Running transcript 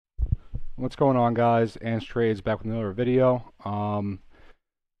What's going on, guys? Ants Trades back with another video.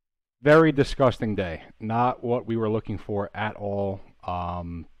 Very disgusting day. Not what we were looking for at all.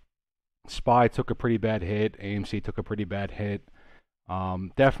 SPY took a pretty bad hit. AMC took a pretty bad hit.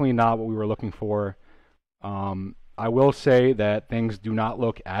 Definitely not what we were looking for. I will say that things do not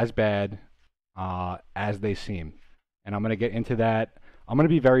look as bad as they seem, and I'm going to get into that. I'm going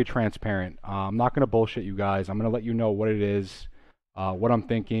to be very transparent. I'm not going to bullshit you guys. I'm going to let you know what it is, what I'm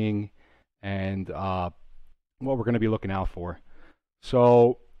thinking, and what we're going to be looking out for.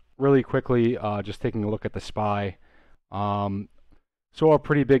 So really quickly, just taking a look at the SPY. Saw a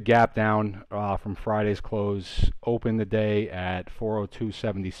pretty big gap down from Friday's close. Opened the day at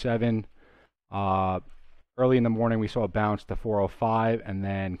 402.77. Early in the morning, we saw a bounce to 405 and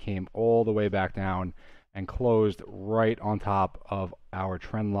then came all the way back down and closed right on top of our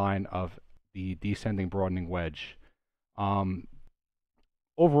trend line of the descending broadening wedge.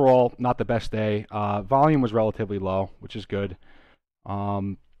 Overall, not the best day. Volume was relatively low, which is good.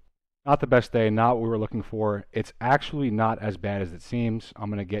 Not the best day, not what we were looking for. It's actually not as bad as it seems. I'm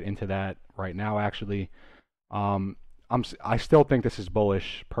going to get into that right now, actually. I still think this is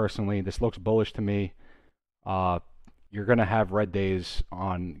bullish, personally. This looks bullish to me. You're going to have red days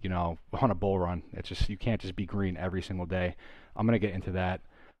on, on a bull run. It's just, you can't just be green every single day. I'm going to get into that.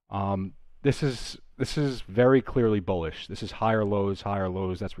 This is very clearly bullish. This is higher lows, higher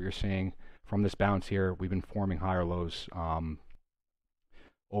lows. That's what you're seeing from this bounce here. We've been forming higher lows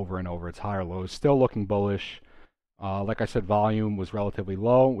over and over. It's higher lows. Still looking bullish. Like I said, volume was relatively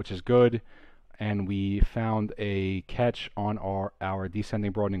low, which is good. And we found a catch on our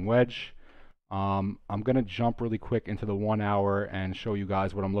descending broadening wedge. I'm going to jump really quick into the 1 hour and show you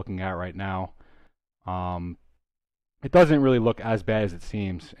guys what I'm looking at right now. It doesn't really look as bad as it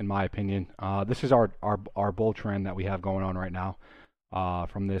seems, in my opinion. This is our bull trend that we have going on right now.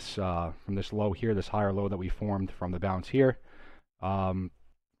 From this low here, this higher low that we formed from the bounce here.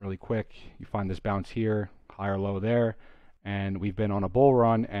 Really quick, you find this bounce here, higher low there, and we've been on a bull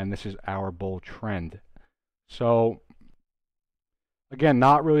run, and this is our bull trend. So again,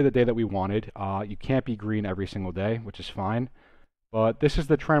 not really the day that we wanted. You can't be green every single day, which is fine, but this is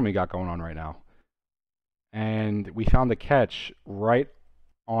the trend we got going on right now. And we found the catch right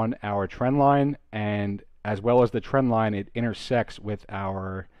on our trend line, and as well as the trend line, it intersects with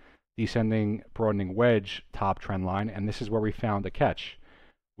our descending broadening wedge top trend line, and this is where we found the catch,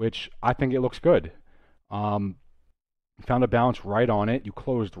 which I think it looks good. Found a bounce right on it. You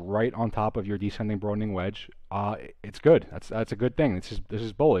closed right on top of your descending broadening wedge. It's good. That's a good thing. This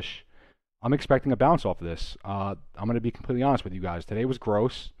is bullish. I'm expecting a bounce off of this. I'm going to be completely honest with you guys. Today was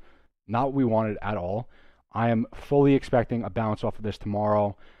gross. Not what we wanted at all. I am fully expecting a bounce off of this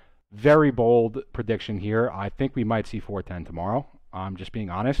tomorrow. Very bold prediction here. I think we might see 410 tomorrow. I'm just being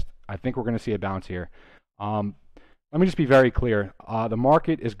honest. I think we're going to see a bounce here. Let me just be very clear. The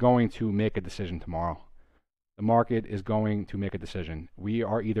market is going to make a decision tomorrow. The market is going to make a decision. We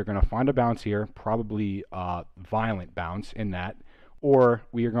are either going to find a bounce here, probably a violent bounce in that, or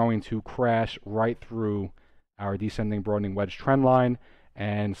we are going to crash right through our descending broadening wedge trend line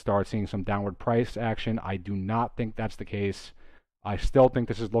and start seeing some downward price action. I do not think that's the case. I still think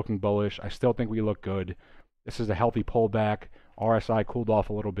this is looking bullish. I still think we look good. This is a healthy pullback. RSI cooled off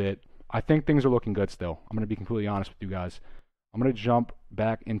a little bit. I think things are looking good still. I'm going to be completely honest with you guys. I'm going to jump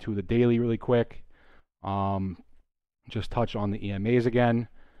back into the daily really quick. Just touch on the EMAs again,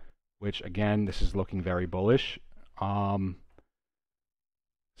 which again, this is looking very bullish.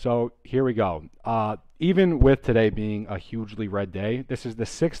 So here we go. Even with today being a hugely red day, this is the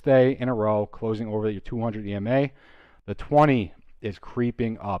 6th day in a row closing over your 200 EMA. The 20 is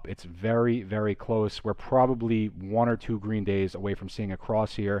creeping up. It's very, very close. We're probably 1 or 2 green days away from seeing a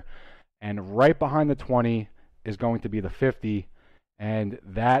cross here. And right behind the 20 is going to be the 50. And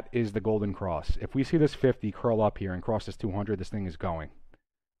that is the golden cross. If we see this 50 curl up here and cross this 200, this thing is going.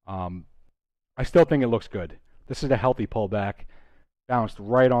 I still think it looks good. This is a healthy pullback. Bounced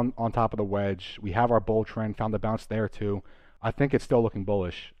right on top of the wedge. We have our bull trend. Found the bounce there too. I think it's still looking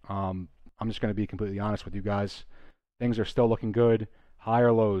bullish. I'm just going to be completely honest with you guys. Things are still looking good.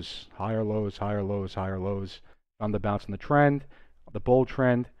 Higher lows, higher lows, higher lows, higher lows. Found the bounce in the trend, the bull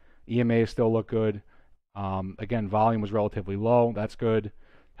trend. EMA still look good. Again, volume was relatively low. That's good.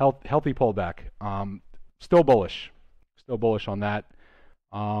 Healthy pullback. Still bullish. Still bullish on that.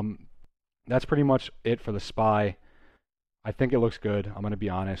 That's pretty much it for the SPY. I think it looks good. I'm going to be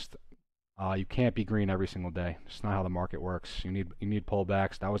honest. You can't be green every single day. It's not how the market works. You need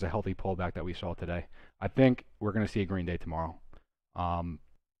pullbacks. That was a healthy pullback that we saw today. I think we're going to see a green day tomorrow.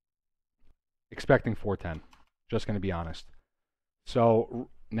 Expecting 410. Just going to be honest. So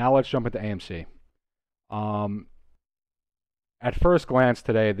now let's jump into AMC. At first glance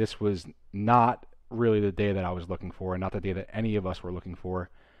today, this was not really the day that I was looking for, and not the day that any of us were looking for.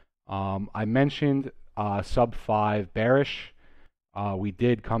 I mentioned sub 5 bearish. We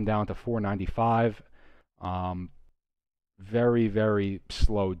did come down to 495. Very, very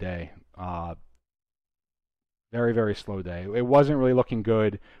slow day. Very, very slow day. It wasn't really looking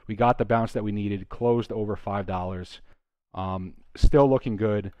good. We got the bounce that we needed, closed over $5. Still looking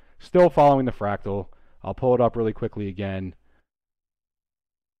good. Still following the fractal. I'll pull it up really quickly again.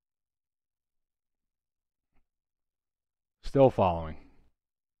 Still following.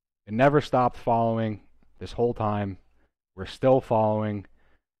 It never stopped following this whole time. We're still following.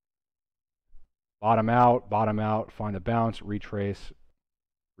 Bottom out, find a bounce, retrace,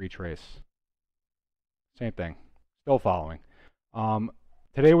 retrace. Same thing. Still following.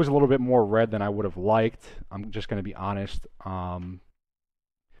 Today was a little bit more red than I would have liked. I'm just going to be honest. But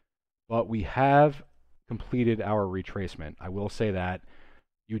we have completed our retracement. I will say that.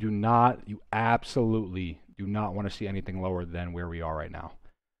 You absolutely do not want to see anything lower than where we are right now.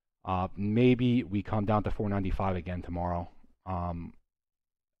 Maybe we come down to 495 again tomorrow.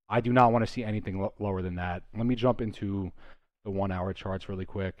 I do not want to see anything lower than that. Let me jump into the 1 hour charts really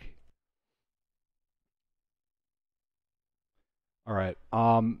quick. All right.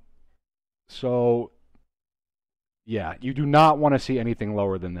 So yeah, you do not want to see anything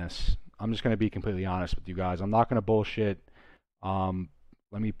lower than this. I'm just going to be completely honest with you guys. I'm not going to bullshit.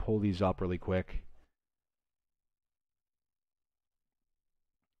 Let me pull these up really quick.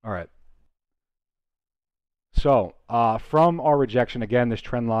 All right. So from our rejection, again, this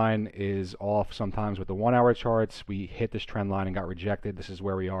trend line is off sometimes with the 1 hour charts. We hit this trend line and got rejected. This is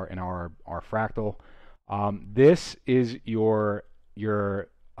where we are in our fractal. This is your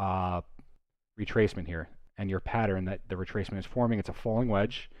retracement here, and your pattern that the retracement is forming. It's a falling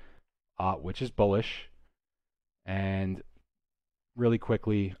wedge, which is bullish. And really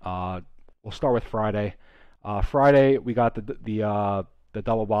quickly, we'll start with Friday. Friday, we got the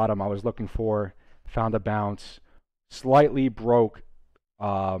double bottom I was looking for. Found a bounce, slightly broke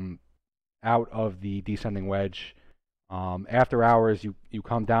out of the descending wedge. After hours, you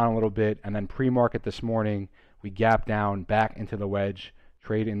come down a little bit, and then pre-market this morning, we gap down back into the wedge,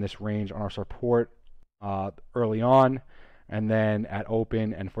 trade in this range on our support early on, and then at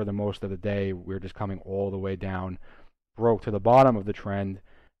open and for the most of the day, we're just coming all the way down, broke to the bottom of the trend,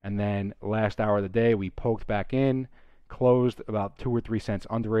 and then last hour of the day, we poked back in, closed about 2 or 3 cents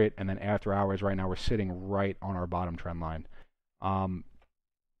under it, and then after hours right now we're sitting right on our bottom trend line.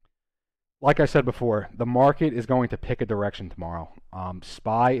 Like I said before, the market is going to pick a direction tomorrow.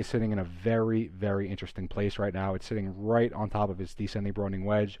 SPY is sitting in a very, very interesting place right now. It's sitting right on top of its descending broadening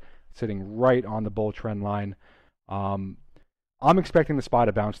wedge, sitting right on the bull trend line. I'm expecting the SPY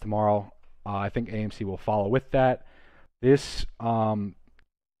to bounce tomorrow. I think AMC will follow with that. This our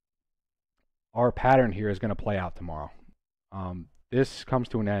pattern here is going to play out tomorrow. This comes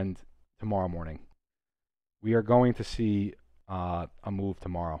to an end tomorrow morning. We are going to see a move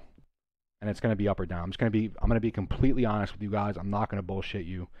tomorrow, and it's going to be up or down. I'm going to be completely honest with you guys. I'm not going to bullshit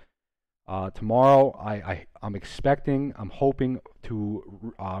you. Tomorrow, I'm hoping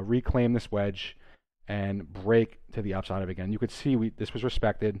to reclaim this wedge and break to the upside of it again. You could see this was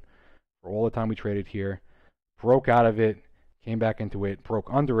respected for all the time we traded here. Broke out of it, came back into it, broke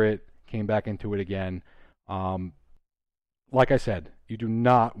under it, came back into it again. Like I said, you do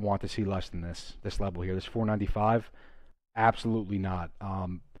not want to see less than this level here, this 495. Absolutely not.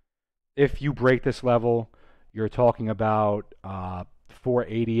 If you break this level, you're talking about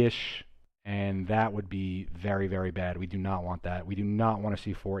 480-ish, and that would be very, very bad. We do not want that. We do not want to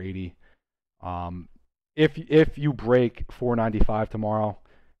see 480. If you break 495 tomorrow,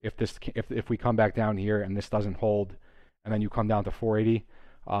 if we come back down here and this doesn't hold, and then you come down to 480,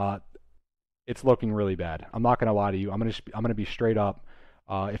 it's looking really bad. I'm not going to lie to you. I'm going to be straight up.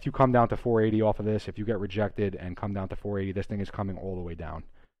 If you come down to 480 off of this, if you get rejected and come down to 480, this thing is coming all the way down.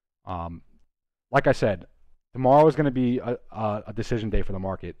 Like I said, tomorrow is going to be a decision day for the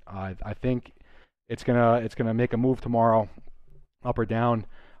market. I think it's gonna make a move tomorrow, up or down.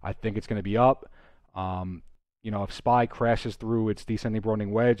 I think it's going to be up. If SPY crashes through its descending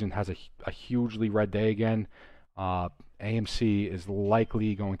broadening wedge and has a hugely red day again, AMC is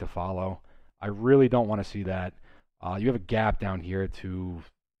likely going to follow. I really don't want to see that. You have a gap down here to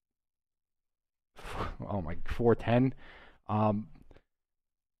 410.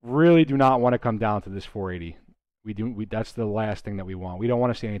 Really do not want to come down to this 480. That's the last thing that we want. We don't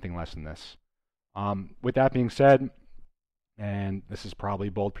want to see anything less than this. With that being said, and this is probably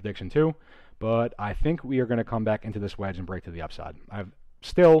a bold prediction too, but I think we are going to come back into this wedge and break to the upside.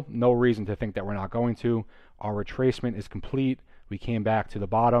 still no reason to think that we're not going to. Our retracement is complete. We came back to the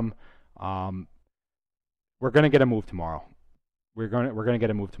bottom. We're going to get a move tomorrow. We're going to get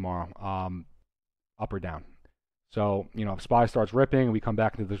a move tomorrow, up or down. So, you know, if SPY starts ripping, we come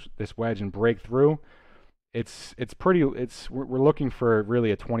back into this wedge and break through. We're looking for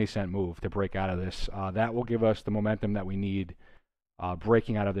really a 20-cent move to break out of this. That will give us the momentum that we need.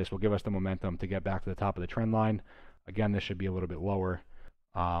 Breaking out of this will give us the momentum to get back to the top of the trend line. Again, this should be a little bit lower.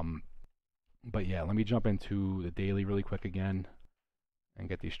 But yeah, let me jump into the daily really quick again and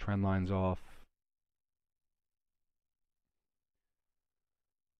get these trend lines off.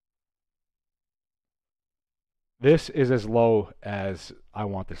 This is as low as I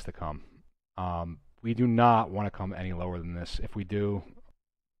want this to come. We do not want to come any lower than this. If we do,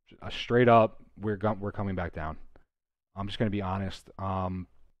 straight up, we're coming back down. I'm just going to be honest.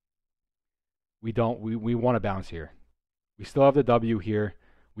 We want to bounce here. We still have the W here.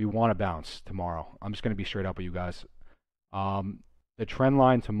 We want to bounce tomorrow. I'm just going to be straight up with you guys. The trend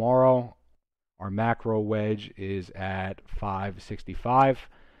line tomorrow, our macro wedge is at 565.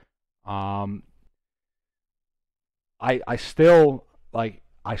 I still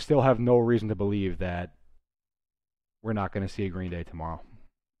have no reason to believe that we're not going to see a green day tomorrow.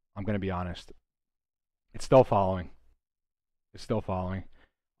 I'm going to be honest. It's still following. It's still following.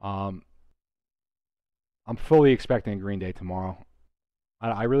 I'm fully expecting a green day tomorrow.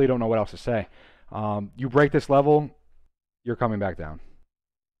 I really don't know what else to say. You break this level, you're coming back down.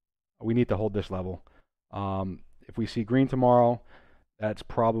 We need to hold this level. If we see green tomorrow, that's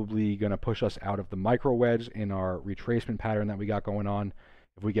probably going to push us out of the micro wedge in our retracement pattern that we got going on.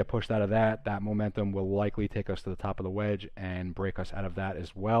 If we get pushed out of that, that momentum will likely take us to the top of the wedge and break us out of that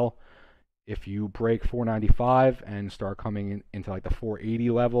as well. If you break 495 and start coming into like the 480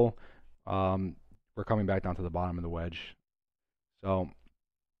 level, we're coming back down to the bottom of the wedge. So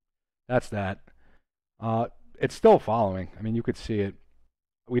that's that. It's still following. I mean, you could see it.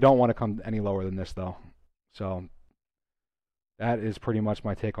 We don't want to come any lower than this, though. So that is pretty much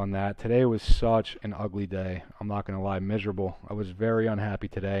my take on that. Today was such an ugly day. I'm not going to lie, miserable. I was very unhappy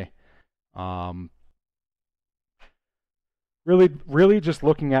today. Really just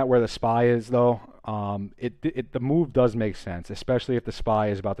looking at where the SPY is, though, the move does make sense, especially if the SPY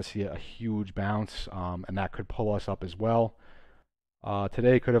is about to see a huge bounce, and that could pull us up as well.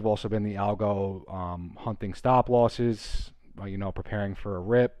 Today could have also been the algo hunting stop losses, you know, preparing for a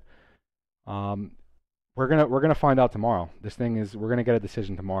rip. We're gonna find out tomorrow. We're gonna get a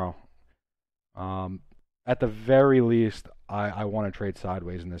decision tomorrow. At the very least, I want to trade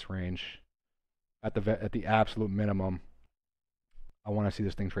sideways in this range. At the absolute minimum, I want to see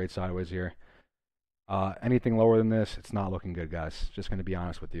this thing trade sideways here. Anything lower than this, it's not looking good, guys. Just going to be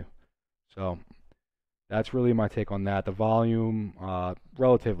honest with you. So that's really my take on that. The volume,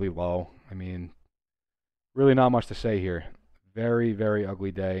 relatively low. I mean, really not much to say here. Very, very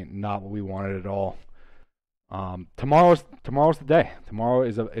ugly day. Not what we wanted at all. Tomorrow's the day. Tomorrow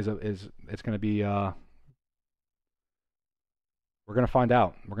it's going to be. We're going to find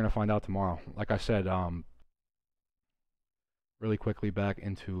out. We're going to find out tomorrow. Like I said, really quickly back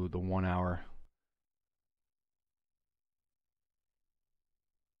into the 1 hour.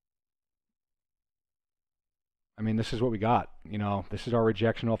 I mean, this is what we got. You know, this is our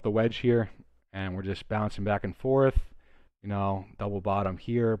rejection off the wedge here, and we're just bouncing back and forth. You know, double bottom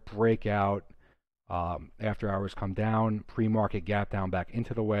here, breakout. After hours come down, pre-market gap down back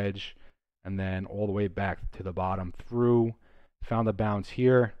into the wedge, and then all the way back to the bottom through. Found a bounce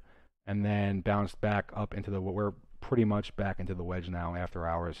here, and then bounced back up into we're pretty much back into the wedge now after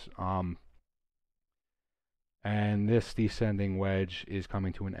hours. And this descending wedge is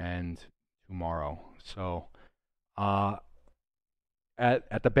coming to an end tomorrow. So at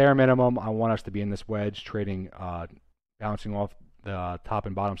the bare minimum, I want us to be in this wedge trading, bouncing off the top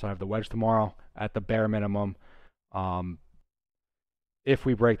and bottom side of the wedge tomorrow. At the bare minimum, if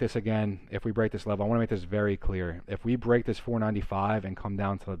we break this again, if we break this level, I want to make this very clear. If we break this 495 and come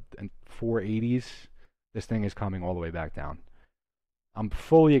down to 480s, this thing is coming all the way back down. I'm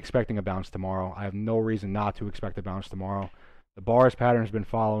fully expecting a bounce tomorrow. I have no reason not to expect a bounce tomorrow. The bars pattern has been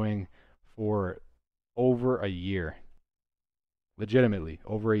following for over a year. Legitimately,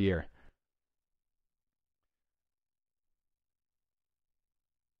 over a year.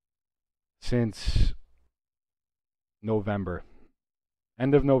 Since November.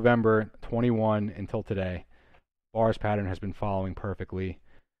 End of November 21 until today. Bars pattern has been following perfectly.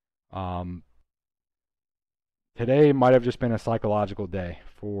 Today might have just been a psychological day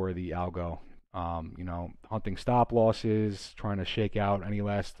for the algo. You know, hunting stop losses, trying to shake out any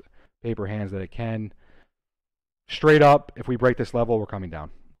last paper hands that it can. Straight up, if we break this level, we're coming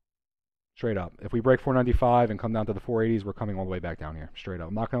down. Straight up. If we break 495 and come down to the 480s, we're coming all the way back down here. Straight up.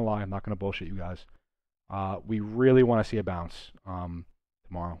 I'm not going to lie. I'm not going to bullshit you guys. We really want to see a bounce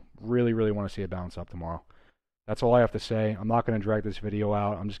tomorrow. Really, really want to see a bounce up tomorrow. That's all I have to say. I'm not going to drag this video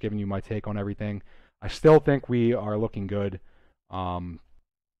out. I'm just giving you my take on everything. I still think we are looking good. We're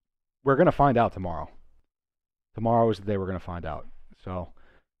going to find out tomorrow. Tomorrow is the day we're going to find out. So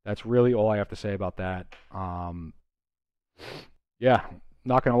that's really all I have to say about that. Yeah,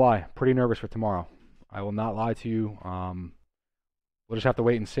 not going to lie. Pretty nervous for tomorrow. I will not lie to you. We'll just have to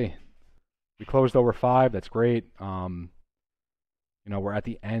wait and see. We closed over 5. That's great. You know, we're at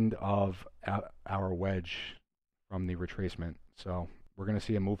the end of our wedge from the retracement. So we're going to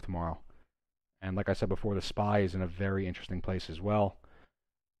see a move tomorrow. And like I said before, the SPY is in a very interesting place as well.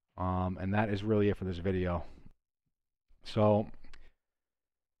 And that is really it for this video. So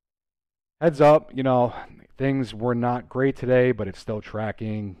heads up, you know, things were not great today, but it's still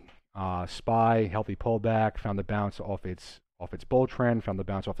tracking. SPY, healthy pullback, found the bounce off its bull trend, found the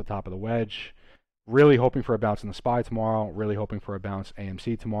bounce off the top of the wedge. Really hoping for a bounce in the SPY tomorrow, really hoping for a bounce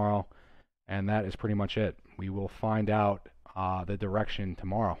AMC tomorrow. And that is pretty much it. We will find out the direction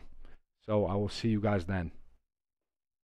tomorrow. So I will see you guys then.